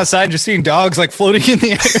just looking outside and just seeing dogs like floating in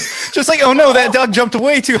the air. Just like, oh no, that dog jumped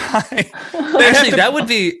way too high. Actually,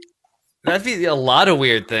 that'd be a lot of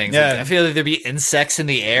weird things. Yeah. Like, I feel like there'd be insects in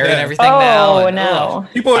the air and everything now. Oh, no.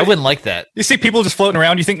 I wouldn't like that. You see people just floating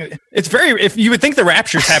around, you think if you would think the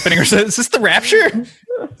rapture's happening, or is this the rapture?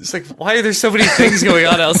 It's like, why are there so many things going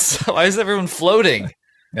on else? Why is everyone floating?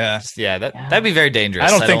 Yeah. That'd be very dangerous. I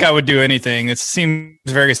don't think I would do anything. It seems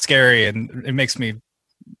very scary and it makes me.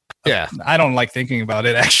 Yeah. I don't like thinking about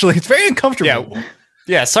it, actually. It's very uncomfortable.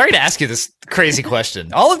 Yeah. Sorry to ask you this crazy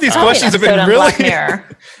question. All of these questions have been really. Black Mirror.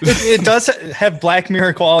 It does have Black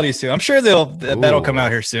Mirror qualities too. I'm sure that'll come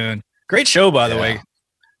out here soon. Great show, by the way.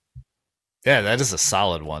 Yeah, that is a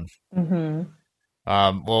solid one. Mm-hmm.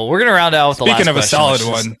 Well, we're gonna round out with the last question. Speaking of a solid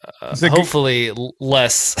one, hopefully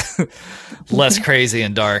less crazy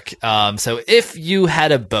and dark. So, if you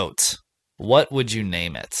had a boat, what would you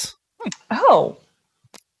name it? Oh,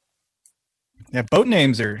 yeah, boat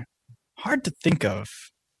names are hard to think of.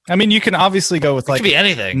 I mean, you can obviously go with like could be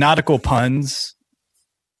anything. Nautical puns,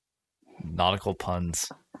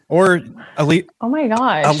 or oh my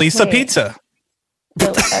gosh, Elisa Pizza.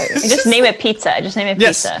 Just name it pizza.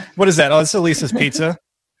 Yes. Pizza. What is that? Oh, it's Elisa's Pizza.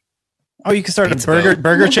 Oh, you can start a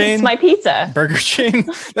burger chain. It's my pizza. Burger chain.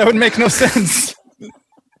 That would make no sense.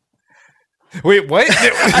 Wait, what?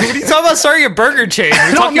 What are you talking about? Starting a burger chain?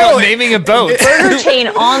 We're talking about naming a boat. Burger chain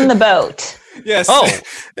on the boat. Yes. Oh,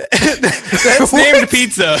 that's named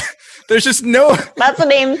pizza. There's just no. That's a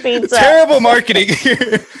named pizza. Terrible marketing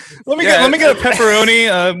here. Let me get a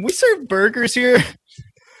pepperoni. We serve burgers here.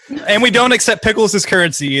 And we don't accept pickles as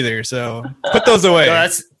currency either, so put those away. No,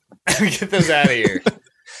 get those out of here.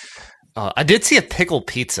 I did see a pickle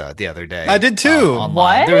pizza the other day. I did too. Online.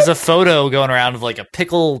 What? There was a photo going around of like a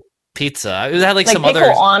pickle pizza. It had like some pickle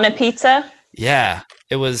other on a pizza. Yeah,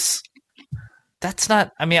 it was. That's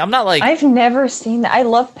not. I mean, I'm not like. I've never seen that. I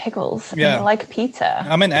love pickles. Yeah, and I like pizza.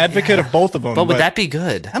 I'm an advocate of both of them. But would that be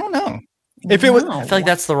good? I don't know. If it was, I feel like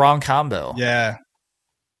that's the wrong combo. Yeah.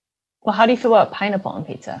 Well, how do you feel about pineapple on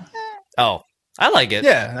pizza? Oh, I like it.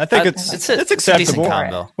 Yeah, I think it's acceptable. A decent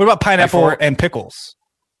combo. What about pineapple and pickles?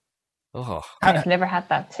 Oh, I've never had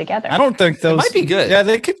that together. I don't think those might be good. Yeah,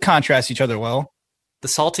 they could contrast each other well. The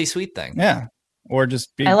salty sweet thing. Yeah, or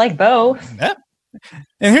just be. I like both. Yeah.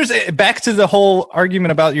 And here's back to the whole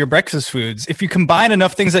argument about your breakfast foods. If you combine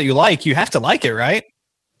enough things that you have to like it, right?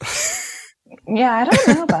 Yeah, I don't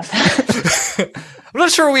know about that. I'm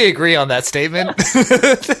not sure we agree on that statement.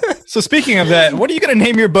 So speaking of that, what are you going to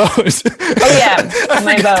name your boat? Oh yeah,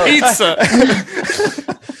 my boat. Pizza.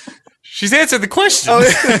 She's answered the question.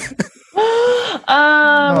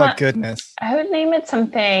 Oh goodness. I would name it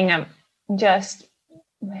something just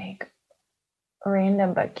like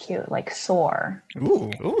random but cute, like soar.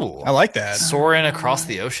 Ooh, I like that. Soaring across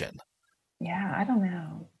the ocean. Yeah, I don't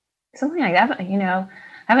know. Something like that, you know.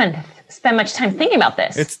 I haven't spent much time thinking about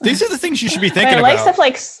this. These are the things you should be thinking about. I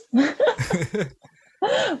like stuff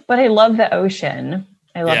like, but I love the ocean.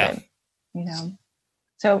 I love it. You know.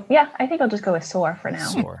 So yeah, I think I'll just go with soar for now.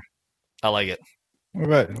 Soar. I like it. What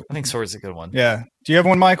about? I think Sword's a good one. Yeah. Do you have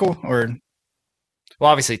one, Michael? Or Well,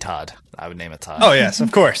 obviously Todd. I would name it Todd. oh yes,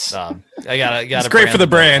 of course. I gotta. It's great for the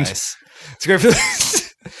brand. Nice. It's great for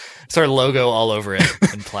the. It's our logo all over it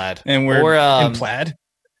in plaid. And we're in plaid.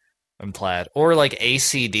 In plaid, or like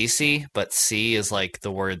ACDC, but C is like the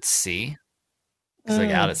word sea. It's like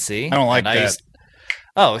out at sea. I don't like that.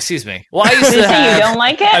 Oh, excuse me. Well, I used Did you to say have. you don't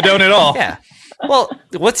like it? I don't at all. Yeah. Well,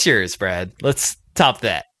 what's yours, Brad? Let's top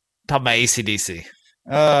that. Top my ACDC.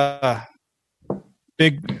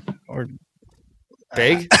 Big or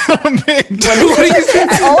Big? big.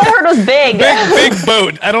 All I heard was big. Big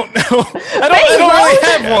boat. I don't know. I don't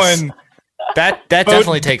really have Yes. one. That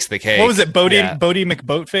definitely takes the cake. What was it? Bodie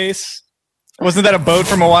McBoatface? Wasn't that a boat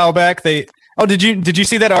from a while back? Did you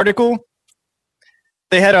see that article?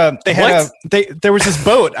 There was this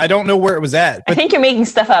boat. I don't know where it was at. I But think you're making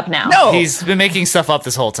stuff up now. no, He's been making stuff up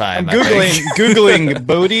this whole time. I'm I think. googling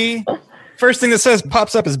Bodie. First thing that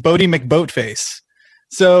pops up is Bodie McBoatface.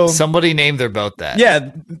 So Somebody named their boat that.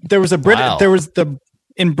 yeah, there was Wow.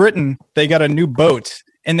 in Britain they got a new boat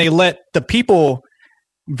and they let the people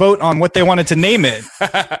vote on what they wanted to name it,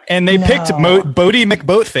 and they picked Bodie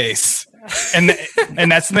McBoatface, and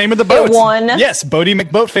that's the name of the boat. It won. Yes, Bodie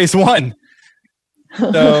McBoatface won. So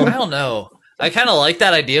I don't know. I kind of like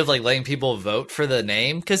that idea of like letting people vote for the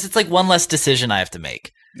name because it's like one less decision I have to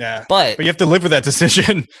make. yeah, But you have to live with that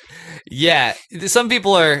decision. yeah, some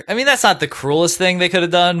people are. I mean, that's not the cruelest thing they could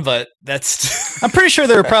have done, but that's. I'm pretty sure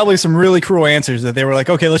there were probably some really cruel answers that they were like,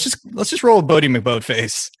 okay, let's just roll with Bodie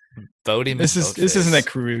McBoatface. Bodie This isn't that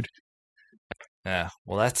crude. Yeah,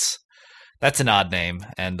 well, that's an odd name,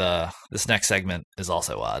 and this next segment is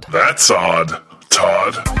also odd. That's odd,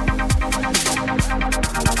 Todd.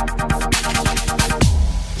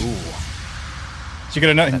 So you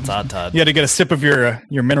gotta know. That's odd, Todd. You had to get a sip of your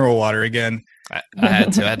mineral water again. I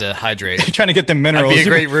had to hydrate. You're trying to get the I'd minerals. be a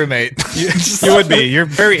great roommate. You would be. You're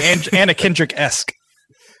very Anna Kendrick-esque.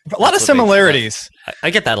 A lot of That's what makes similarities. I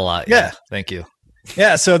get that a lot. Yeah. Thank you.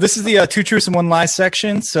 Yeah, so this is the 2 truths and 1 lie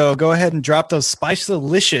section. So go ahead and drop those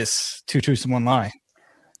spice-delicious 2 truths and 1 lie.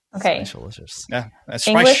 Okay. Delicious. Yeah, that's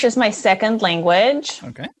English spice. is my second language.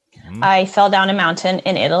 Okay. I fell down a mountain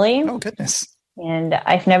in Italy, Oh, goodness. and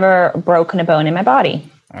I've never broken a bone in my body.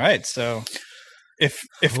 All right, so if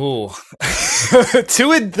Ooh.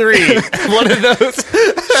 2 and 3. One of those.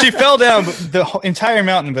 she fell down the whole entire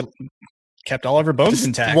mountain, but kept all of her bones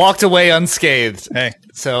intact. Walked away unscathed. Hey,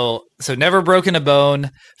 So never broken a bone,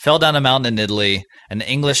 fell down a mountain in Italy, and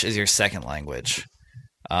English is your second language.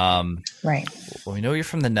 Right. Well, we know you're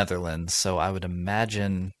from the Netherlands, so I would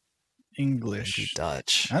imagine maybe English.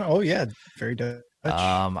 Dutch. Oh, yeah, very Dutch.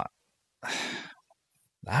 I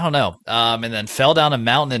don't know. And then fell down a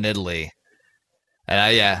mountain in Italy.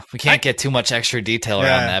 And we can't get too much extra detail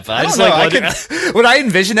around that. But I just like when I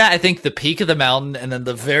envision that, I think the peak of the mountain and then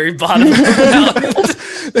the very bottom of the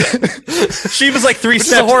mountain. She was like 3 Which is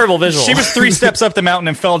steps. a horrible visual. She was 3 steps up the mountain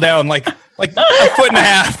and fell down like a foot and a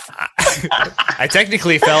half. I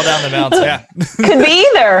technically fell down the mountain. Yeah. Could be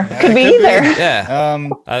either. Could be either.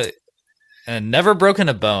 Yeah. And never broken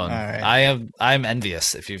a bone. All right. I'm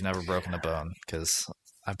envious if you've never broken a bone because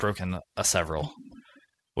I've broken several.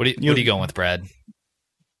 What are you going with, Brad?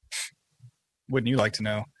 Wouldn't you like to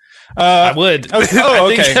know? I would. Oh, I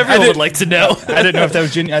think okay. everyone would like to know. I didn't know if that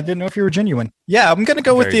was I didn't know if you were genuine. Yeah, I'm gonna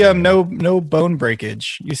go with Very the genuine. no bone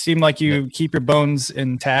breakage. You seem like you keep your bones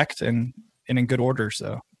intact and in good order. So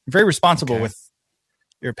you're very responsible Okay. with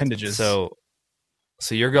your appendages. So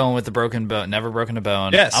you're going with the broken bone, never broken a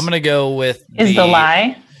bone. Yes. I'm gonna go with Is the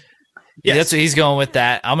lie? Yeah, Yes. that's what he's going with.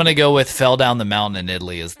 That I'm gonna go with fell down the mountain in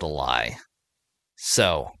Italy is the lie.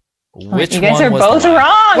 So which You guys one are was both the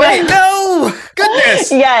lie? wrong. Wait, no, goodness.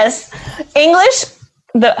 Yes.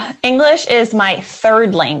 The English is my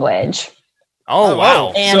third language. Oh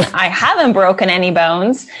wow! And I haven't broken any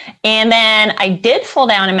bones. And then I did fall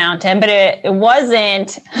down a mountain, but it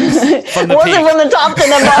wasn't From the wasn't peak. from the top to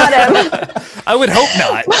the bottom. I would hope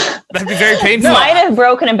not. That'd be very painful. Might have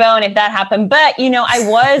broken a bone if that happened. But I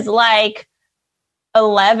was like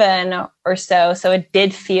 11 or so. So it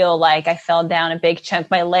did feel like I fell down a big chunk.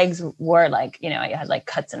 My legs were like, I had like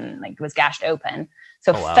cuts and like it was gashed open.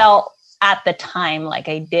 So Oh, wow. it felt at the time like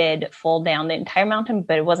I did fall down the entire mountain,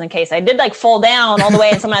 but it wasn't the case. I did like fall down all the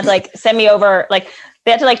way and someone had to like send me over, like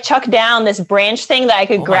they had to like chuck down this branch thing that I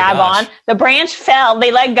could Oh my grab gosh. on. The branch fell.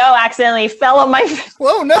 They let go accidentally, fell on my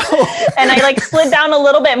Whoa, no. and I like slid down a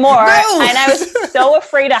little bit more. No! And I was so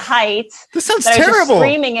afraid of heights. This sounds that I was just terrible.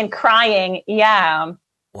 screaming and crying. Yeah.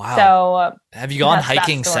 Wow. So have you gone that's that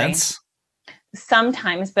hiking story. since?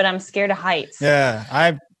 sometimes, but I'm scared of heights. Yeah,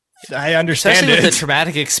 I I understand Especially it. with a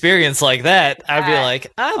traumatic experience like that, I'd be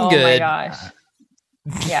like, I'm good. Oh my gosh.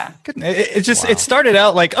 Yeah. It started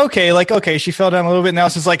out like okay, she fell down a little bit. Now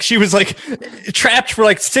it's just like she was like trapped for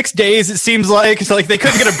like 6 days. It seems like so like they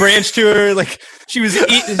couldn't get a branch to her. Like she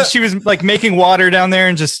was like making water down there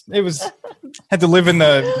and just had to live in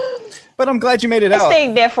the. But I'm glad you made it out.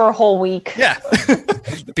 Staying there for a whole week. Yeah.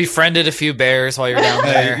 Befriended a few bears while you're down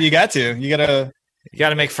there. You got to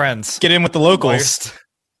make friends. Get in with the locals.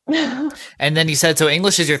 And then you said so.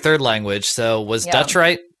 English is your third language. So was Dutch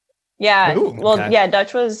right? Yeah. Ooh, well, okay. yeah,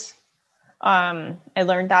 Dutch was, I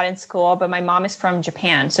learned that in school, but my mom is from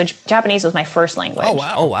Japan. So Japanese was my first language.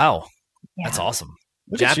 Oh, wow. Yeah. That's awesome.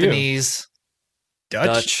 Look at you. Japanese,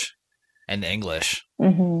 Dutch, and English.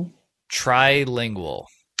 Mm-hmm. Trilingual.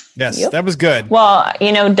 Yes, Yep. that was good. Well,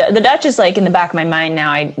 the Dutch is like in the back of my mind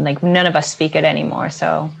now. None of us speak it anymore.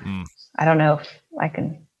 So I don't know if I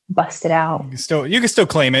can bust it out. You can still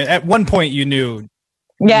claim it. At one point you knew.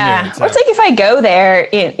 Yeah. It's like if I go there,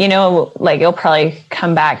 it'll probably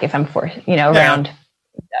come back if I'm around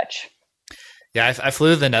Dutch. Yeah, I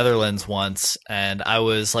flew to the Netherlands once, and I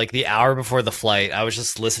was like the hour before the flight, I was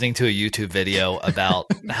just listening to a YouTube video about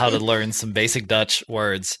how to learn some basic Dutch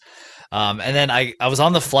words. And then I was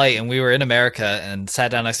on the flight, and we were in America, and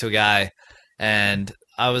sat down next to a guy, and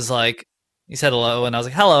I was like, he said hello, and I was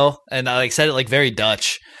like, hello, and I said it very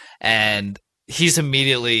Dutch, and he's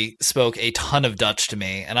immediately spoke a ton of Dutch to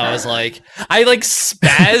me, and I was like, I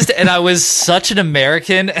spazzed, and I was such an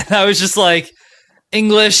American, and I was just like,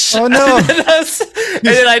 English. Oh no! and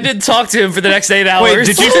then I didn't talk to him for the next 8 hours.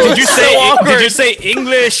 Wait, did you say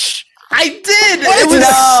English? I did. It was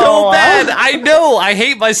so bad. I know. I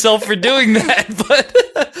hate myself for doing that, but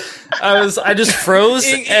I just froze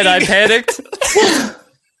and I panicked.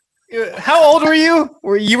 How old were you?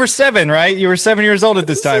 You were 7, right? You were 7 years old at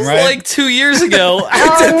this time, right? Like 2 years ago.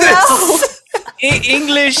 I did this.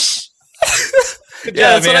 English.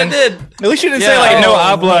 Yeah, that's what I did. At least you didn't say no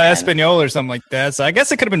habla español or something like that. So I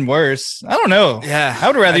guess it could have been worse. I don't know. Yeah, I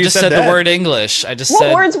would rather you just said the word English. I just What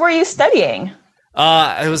said. words were you studying?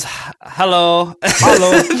 It was hello.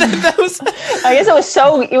 Hello. I guess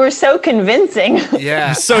you were so convincing.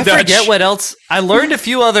 Yeah. So I Dutch. forget what else. I learned a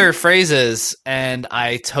few other phrases and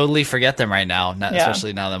I totally forget them right now.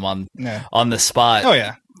 Especially now that I'm on the spot. Oh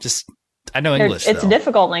yeah. Just I know English. It's a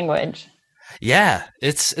difficult language. Yeah,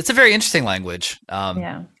 it's a very interesting language.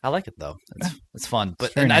 Yeah. I like it though. It's fun.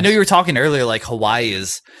 But very I know you were talking earlier, Hawaii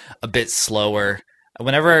is a bit slower.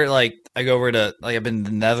 Whenever I go over to I've been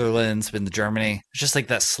to the Netherlands, been to Germany, it's just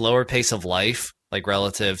that slower pace of life,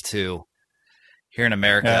 relative to here in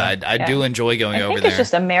America. Yeah. I do enjoy going over I think there. it's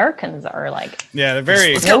just Americans are they're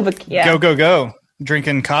very go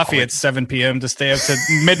drinking coffee at 7 p.m. to stay up to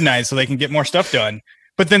midnight so they can get more stuff done,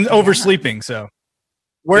 but then oversleeping. So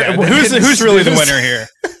who's really the winner here?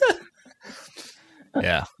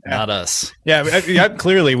 Yeah, not us. Yeah,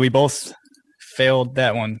 clearly we both failed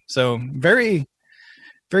that one. So very,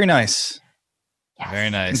 very nice. Yes. Very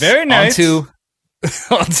nice. Very nice.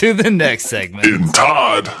 On to the next segment. In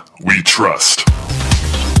Todd, we trust.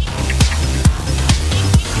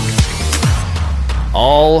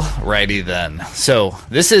 Alrighty then. So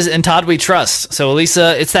this is In Todd We Trust. So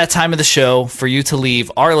Elisa, it's that time of the show for you to leave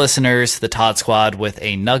our listeners, the Todd Squad, with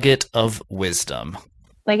a nugget of wisdom.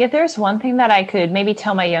 If there's one thing that I could maybe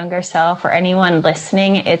tell my younger self or anyone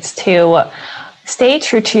listening, it's to stay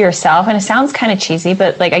true to yourself. And it sounds kind of cheesy,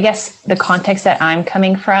 but I guess the context that I'm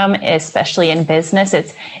coming from, especially in business,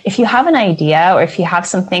 it's if you have an idea or if you have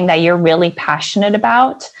something that you're really passionate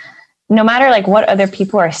about, no matter what other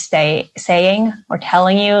people are saying or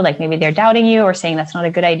telling you, maybe they're doubting you or saying that's not a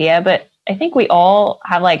good idea. But I think we all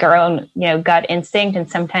have our own, gut instinct, and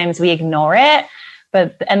sometimes we ignore it.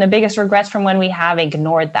 And the biggest regrets from when we have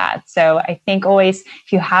ignored that. So I think always,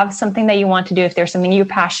 if you have something that you want to do, if there's something you're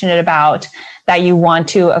passionate about that you want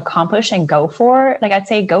to accomplish and go for, I'd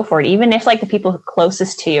say go for it. Even if the people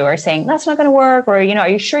closest to you are saying that's not going to work, or, are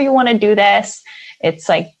you sure you want to do this? It's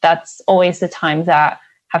that's always the times that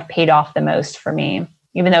have paid off the most for me,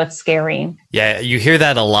 even though it's scary. Yeah, you hear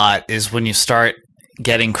that a lot is when you start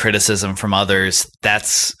getting criticism from others,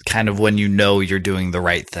 that's kind of when you're doing the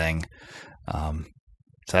right thing.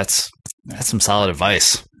 So that's some solid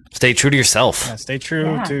advice. Stay true to yourself. Yeah, stay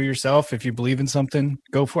true to yourself. If you believe in something,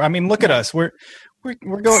 go for it. I mean, look at us. We're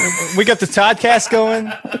going. We got the Toddcast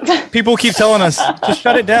going. People keep telling us just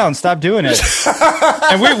shut it down, stop doing it,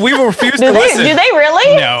 and we will refuse to listen. Do they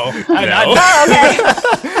really? No. Oh,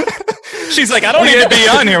 okay. She's like, I don't need to be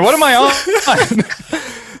on here. What am I on?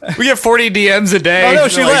 We get 40 DMs a day. Oh no,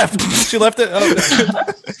 she left. She left it. Oh.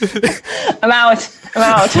 I'm out.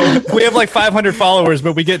 We have like 500 followers,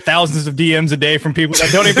 but we get thousands of DMs a day from people that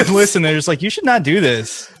don't even listen. They're just like, you should not do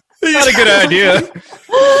this. It's not a good idea.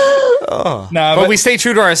 But we stay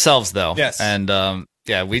true to ourselves, though. Yes. And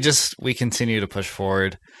we continue to push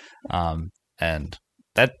forward. And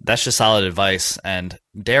that's just solid advice. And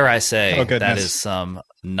dare I say, that is some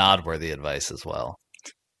nod-worthy advice as well.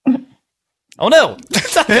 Oh no!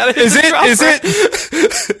 Is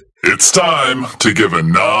it? It's time to give a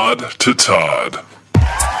nod to Todd.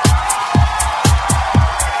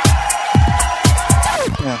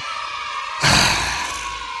 Yeah.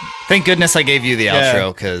 Thank goodness I gave you the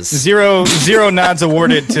outro, because zero nods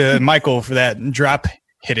awarded to Michael for that drop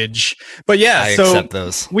hittage. But yeah, I so accept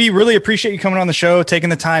those. We really appreciate you coming on the show, taking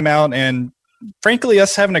the time out, and frankly,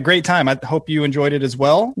 us having a great time. I hope you enjoyed it as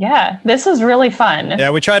well. Yeah, this was really fun.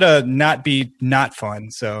 Yeah, we try to not be not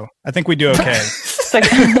fun, so I think we do okay.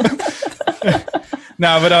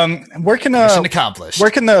 No, but mission accomplished.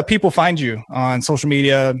 Where can the people find you on social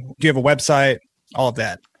media? Do you have a website? All of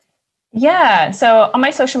that. Yeah, so on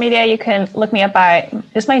my social media, you can look me up by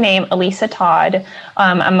just my name, Elisa Todd.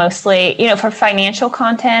 I'm mostly, for financial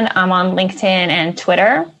content, I'm on LinkedIn and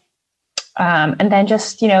Twitter. And then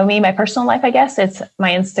just, me, my personal life, I guess, it's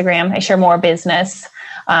my Instagram. I share more business,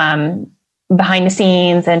 behind the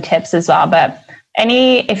scenes and tips as well. But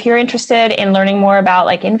if you're interested in learning more about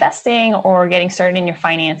like investing or getting started in your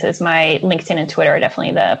finances, my LinkedIn and Twitter are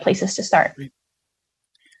definitely the places to start.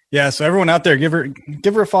 Yeah. So everyone out there, give her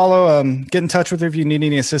a follow, get in touch with her if you need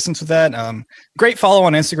any assistance with that. Great follow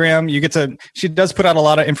on Instagram. She does put out a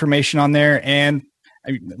lot of information on there, and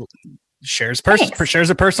shares a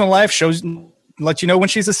personal life, let you know when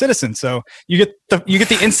she's a citizen. So you get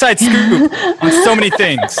the inside scoop on so many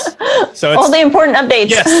things. So it's all the important updates.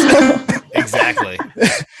 Yes. Exactly.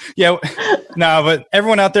 Yeah. No, but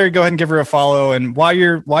everyone out there, go ahead and give her a follow. And while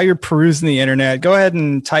you're perusing the internet, go ahead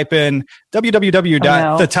and type in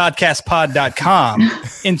www.thetodcastpod.com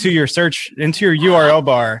into your URL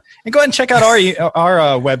bar, and go ahead and check out our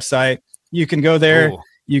website. You can go there. Ooh.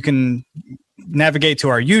 You can navigate to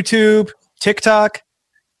our YouTube, TikTok.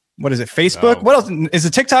 What is it? Facebook? Oh. What else? Is the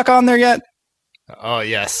TikTok on there yet? Oh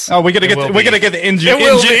yes. Oh, we gotta get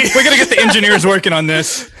the engineers working on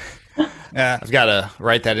this. Yeah, I've got to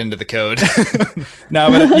write that into the code. No,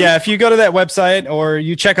 but yeah, if you go to that website or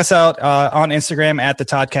you check us out on Instagram at the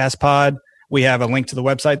Toddcast Pod, we have a link to the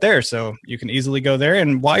website there, so you can easily go there.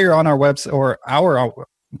 And while you're on our website or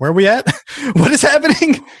where are we at? What is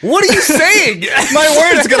happening? What are you saying?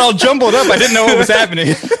 My words got all jumbled up. I didn't know what was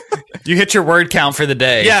happening. You hit your word count for the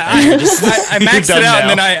day. Yeah, I maxed it out, now.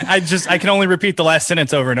 And then I can only repeat the last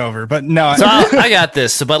sentence over and over. But no. So I got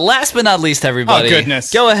this. So, but last but not least, everybody,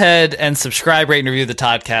 goodness, go ahead and subscribe, rate, and review the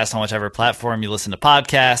Toddcast on whichever platform you listen to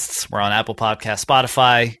podcasts. We're on Apple Podcasts,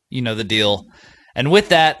 Spotify. You know the deal. And with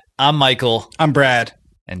that, I'm Michael. I'm Brad.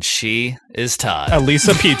 And she is Todd.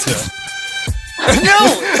 Elisa Pizza.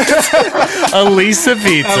 No! Elisa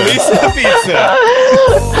Pizza. Elisa Pizza.